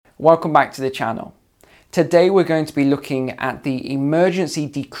Welcome back to the channel. Today we're going to be looking at the emergency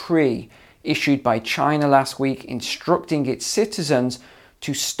decree issued by China last week instructing its citizens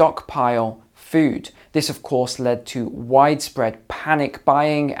to stockpile food. This of course led to widespread panic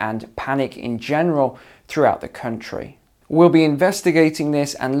buying and panic in general throughout the country. We'll be investigating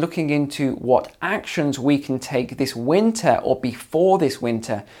this and looking into what actions we can take this winter or before this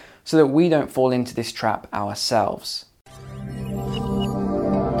winter so that we don't fall into this trap ourselves.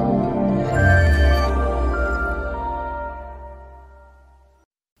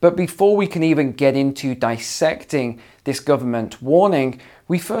 But before we can even get into dissecting this government warning,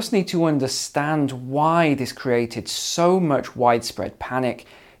 we first need to understand why this created so much widespread panic,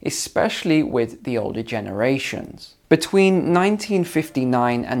 especially with the older generations. Between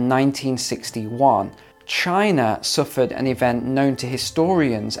 1959 and 1961, China suffered an event known to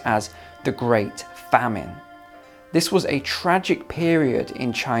historians as the Great Famine. This was a tragic period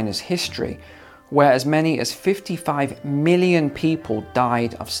in China's history where as many as 55 million people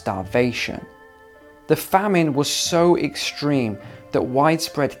died of starvation. The famine was so extreme that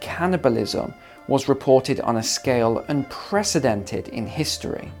widespread cannibalism was reported on a scale unprecedented in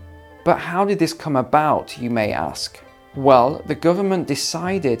history. But how did this come about, you may ask? Well, the government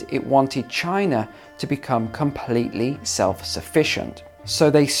decided it wanted China to become completely self-sufficient. So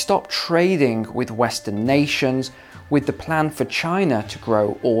they stopped trading with Western nations with the plan for China to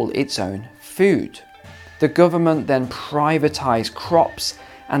grow all its own food. The government then privatized crops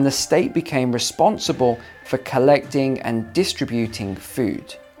and the state became responsible for collecting and distributing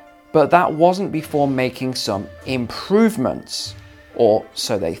food. But that wasn't before making some improvements, or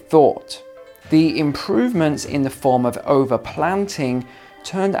so they thought. The improvements in the form of overplanting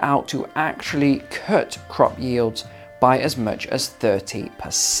turned out to actually cut crop yields by as much as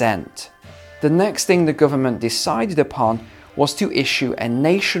 30%. The next thing the government decided upon was to issue a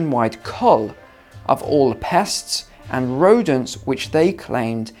nationwide cull of all pests and rodents which they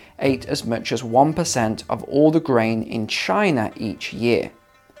claimed ate as much as 1% of all the grain in China each year.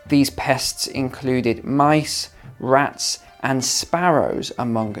 These pests included mice, rats, and sparrows,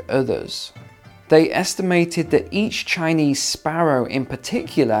 among others. They estimated that each Chinese sparrow in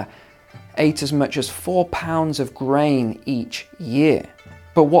particular ate as much as 4 pounds of grain each year.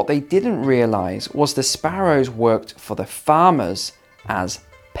 But what they didn't realize was the sparrows worked for the farmers as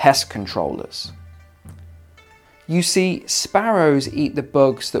pest controllers. You see, sparrows eat the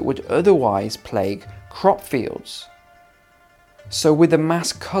bugs that would otherwise plague crop fields. So with the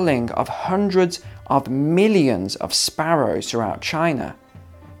mass culling of hundreds of millions of sparrows throughout China,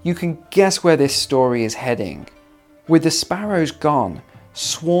 you can guess where this story is heading. With the sparrows gone,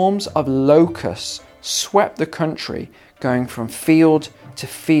 swarms of locusts swept the country, going from field to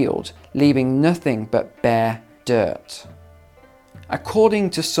field, leaving nothing but bare dirt. According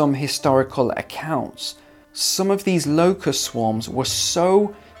to some historical accounts, some of these locust swarms were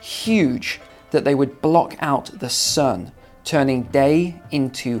so huge that they would block out the sun, turning day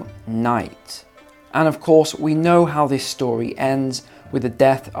into night. And of course, we know how this story ends with the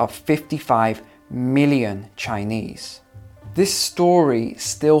death of 55 million Chinese. This story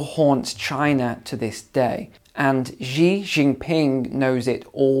still haunts China to this day, and Xi Jinping knows it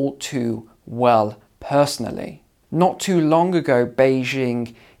all too well personally. Not too long ago,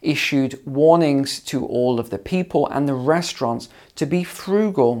 Beijing issued warnings to all of the people and the restaurants to be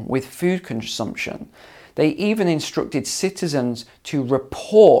frugal with food consumption. They even instructed citizens to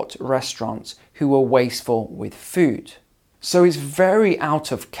report restaurants who were wasteful with food. So it's very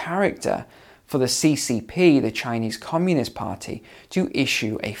out of character for the CCP, the Chinese Communist Party, to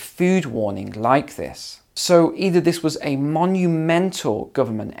issue a food warning like this. So either this was a monumental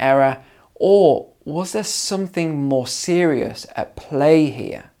government error, or was there something more serious at play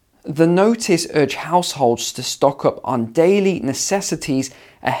here? The notice urged households to stock up on daily necessities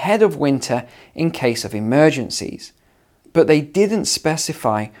ahead of winter in case of emergencies. But they didn't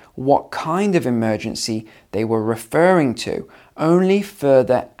specify what kind of emergency they were referring to, only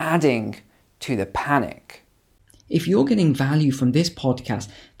further adding to the panic. If you're getting value from this podcast,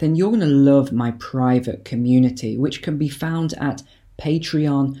 then you're going to love my private community, which can be found at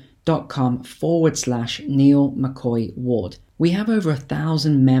patreon.com/Neil McCoy Ward. We have over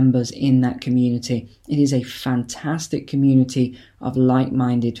 1,000 members in that community. It is a fantastic community of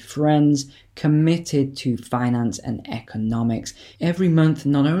like-minded friends committed to finance and economics. Every month,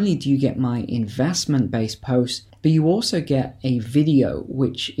 not only do you get my investment-based posts, but you also get a video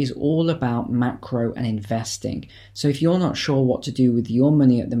which is all about macro and investing. So if you're not sure what to do with your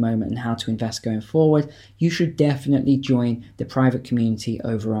money at the moment and how to invest going forward, you should definitely join the private community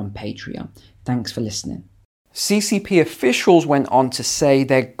over on Patreon. Thanks for listening. CCP officials went on to say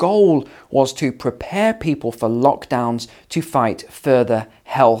their goal was to prepare people for lockdowns to fight further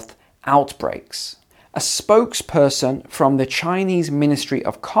health outbreaks. A spokesperson from the Chinese Ministry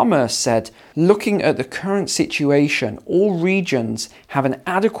of Commerce said, looking at the current situation, all regions have an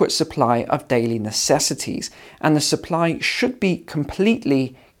adequate supply of daily necessities, and the supply should be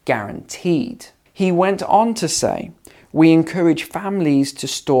completely guaranteed. He went on to say, we encourage families to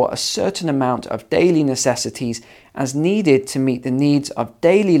store a certain amount of daily necessities as needed to meet the needs of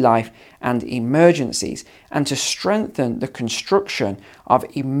daily life and emergencies, and to strengthen the construction of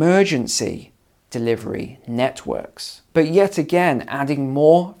emergency delivery networks. But yet again, adding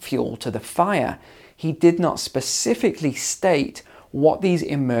more fuel to the fire, he did not specifically state what these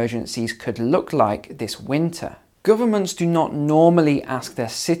emergencies could look like this winter. Governments do not normally ask their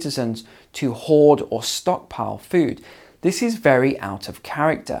citizens to hoard or stockpile food. This is very out of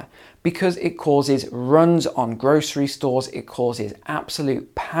character because it causes runs on grocery stores, it causes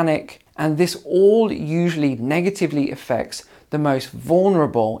absolute panic, and this all usually negatively affects the most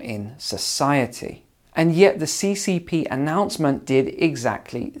vulnerable in society. And yet the CCP announcement did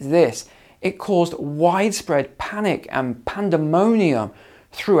exactly this. It caused widespread panic and pandemonium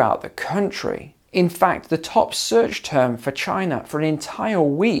throughout the country. In fact, the top search term for China for an entire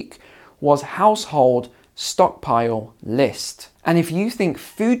week was household stockpile list. And if you think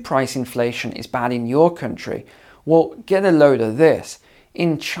food price inflation is bad in your country, well, get a load of this.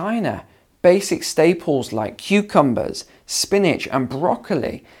 In China, basic staples like cucumbers, spinach and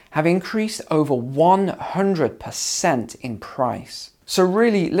broccoli have increased over 100% in price. So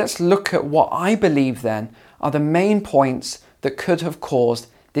really, let's look at what I believe then are the main points that could have caused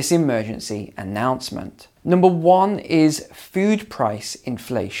this emergency announcement. Number one is food price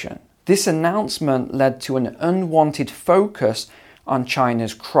inflation. This announcement led to an unwanted focus on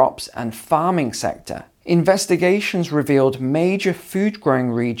China's crops and farming sector. Investigations revealed major food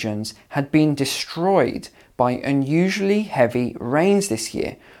growing regions had been destroyed by unusually heavy rains this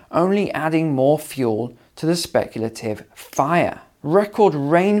year, only adding more fuel to the speculative fire. Record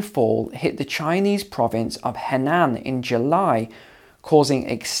rainfall hit the Chinese province of Henan in July, causing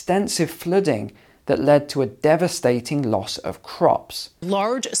extensive flooding that led to a devastating loss of crops.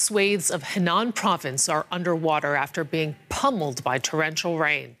 Large swathes of Henan province are underwater after being pummeled by torrential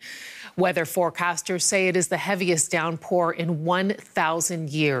rain. Weather forecasters say it is the heaviest downpour in 1,000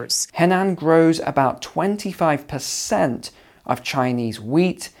 years. Henan grows about 25% of Chinese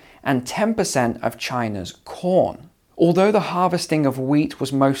wheat and 10% of China's corn. Although the harvesting of wheat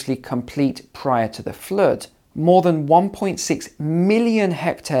was mostly complete prior to the flood, more than 1.6 million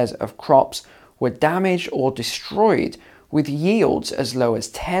hectares of crops were damaged or destroyed, with yields as low as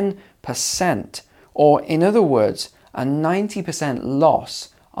 10%, or in other words, a 90% loss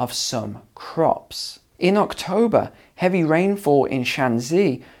of some crops. In October, heavy rainfall in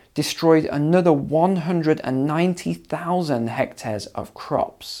Shanxi destroyed another 190,000 hectares of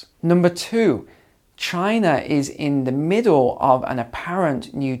crops. Number two, China is in the middle of an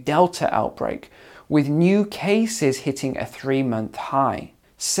apparent new Delta outbreak, with new cases hitting a 3-month high.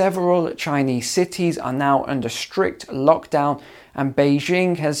 Several Chinese cities are now under strict lockdown, and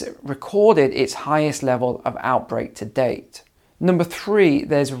Beijing has recorded its highest level of outbreak to date. Number three,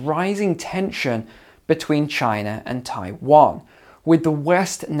 there's rising tension between China and Taiwan, with the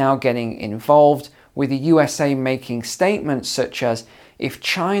West now getting involved, with the USA making statements such as, if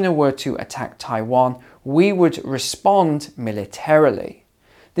China were to attack Taiwan, we would respond militarily.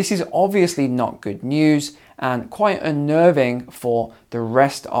 This is obviously not good news and quite unnerving for the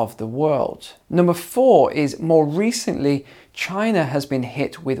rest of the world. Number four is, more recently, China has been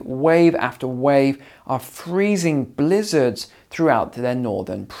hit with wave after wave of freezing blizzards throughout their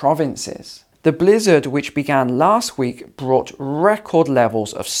northern provinces. The blizzard, which began last week, brought record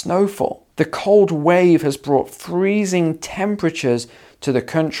levels of snowfall. The cold wave has brought freezing temperatures to the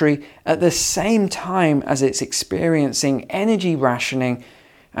country at the same time as it's experiencing energy rationing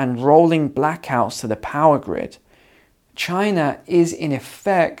and rolling blackouts to the power grid. China is in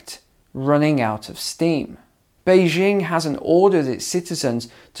effect running out of steam. Beijing hasn't ordered its citizens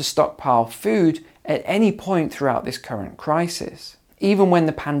to stockpile food at any point throughout this current crisis. Even when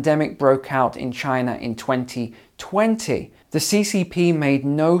the pandemic broke out in China in 2020, the CCP made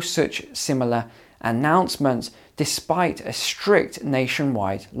no such similar announcements despite a strict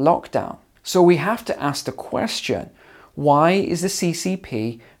nationwide lockdown. So we have to ask the question, why is the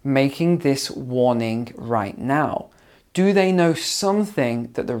CCP making this warning right now? Do they know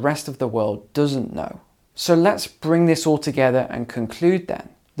something that the rest of the world doesn't know? So let's bring this all together and conclude then.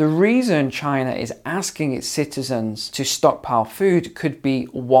 The reason China is asking its citizens to stockpile food could be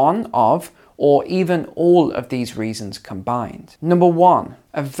one of, or even all of these reasons combined. Number one,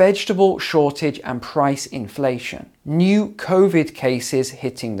 a vegetable shortage and price inflation, new COVID cases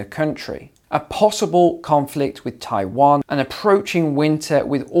hitting the country, a possible conflict with Taiwan, an approaching winter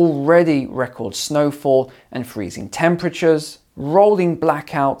with already record snowfall and freezing temperatures, rolling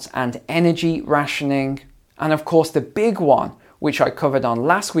blackouts and energy rationing, and of course the big one, which I covered on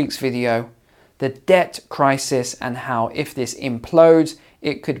last week's video, the debt crisis and how if this implodes,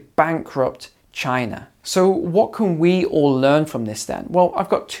 it could bankrupt China. So what can we all learn from this then? Well, I've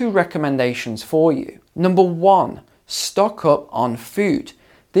got two recommendations for you. Number one, stock up on food.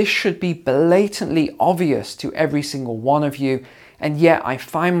 This should be blatantly obvious to every single one of you, and yet I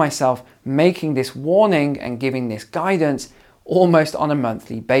find myself making this warning and giving this guidance almost on a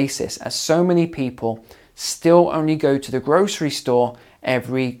monthly basis, as so many people still only go to the grocery store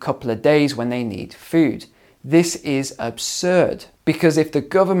every couple of days when they need food. This is absurd, because if the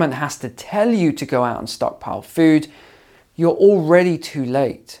government has to tell you to go out and stockpile food, you're already too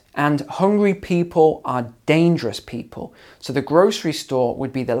late. And hungry people are dangerous people. So the grocery store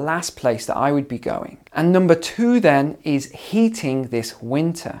would be the last place that I would be going. And number two then is heating this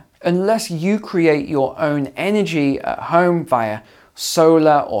winter. Unless you create your own energy at home via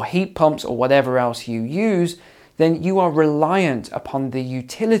solar or heat pumps or whatever else you use, then you are reliant upon the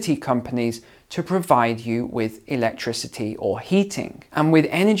utility companies to provide you with electricity or heating. And with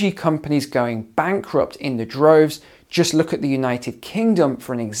energy companies going bankrupt in the droves, just look at the United Kingdom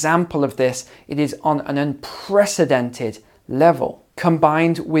for an example of this. It is on an unprecedented level.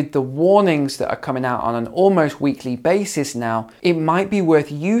 Combined with the warnings that are coming out on an almost weekly basis now, it might be worth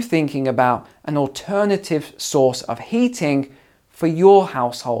you thinking about an alternative source of heating for your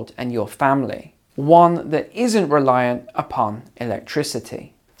household and your family. One that isn't reliant upon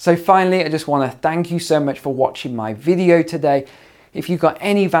electricity. So finally, I just want to thank you so much for watching my video today. If you got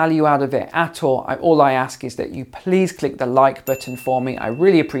any value out of it at all I ask is that you please click the like button for me. I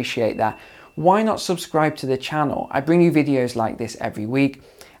really appreciate that. Why not subscribe to the channel? I bring you videos like this every week.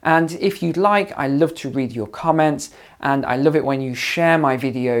 And if you'd like, I love to read your comments, and I love it when you share my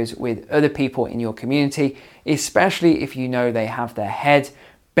videos with other people in your community, especially if you know they have their head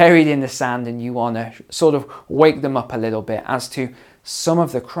buried in the sand and you want to sort of wake them up a little bit as to some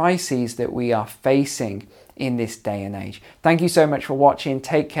of the crises that we are facing in this day and age. Thank you so much for watching.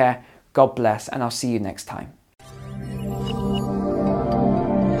 Take care, God bless, and I'll see you next time.